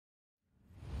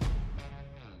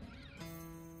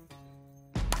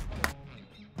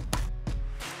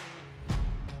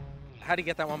How'd he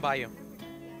get that one by you?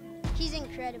 He's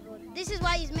incredible. This is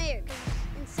why he's mayor, because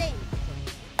he's insane.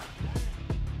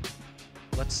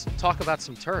 Let's talk about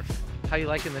some turf. How you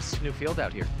liking this new field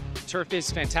out here? Turf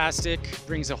is fantastic,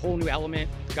 brings a whole new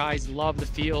element. Guys love the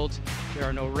field. There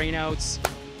are no rainouts.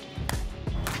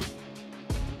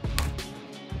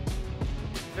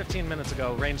 15 minutes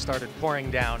ago, rain started pouring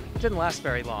down. Didn't last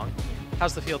very long.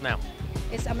 How's the field now?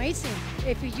 It's amazing.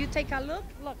 If you take a look,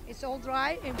 it's all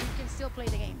dry and we can still play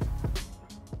the game.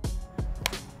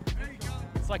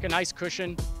 It's like a nice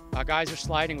cushion. Guys are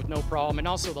sliding with no problem, and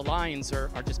also the lines are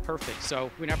just perfect. So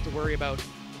we don't have to worry about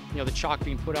the chalk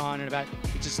being put on, and about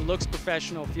it just looks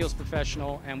professional, feels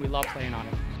professional, and we love playing on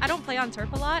it. I don't play on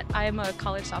turf a lot. I'm a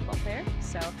college softball player,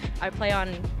 so I play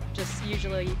on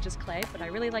usually just clay, but I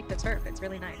really like the turf. It's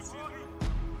really nice.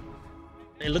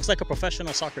 It looks like a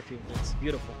professional soccer field. It's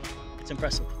beautiful. It's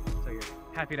impressive. So you're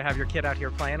happy to have your kid out here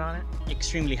playing on it?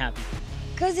 Extremely happy.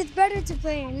 Because it's better to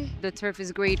play in. The turf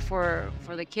is great for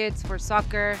the kids, for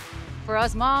soccer. For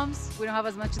us moms, we don't have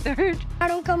as much dirt. I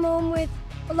don't come home with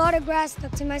a lot of grass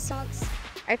stuck to my socks.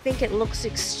 I think it looks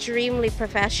extremely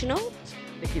professional.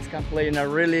 The kids can play in a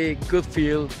really good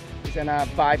field. It's in a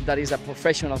vibe that is a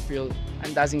professional field,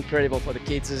 and that's incredible for the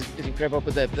kids. It's incredible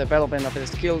for the development of the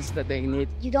skills that they need.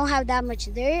 You don't have that much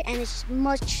dirt, and it's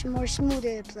much more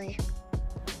smoother to play.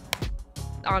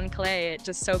 On clay, it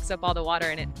just soaks up all the water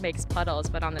and it makes puddles,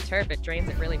 but on the turf, it drains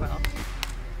it really well.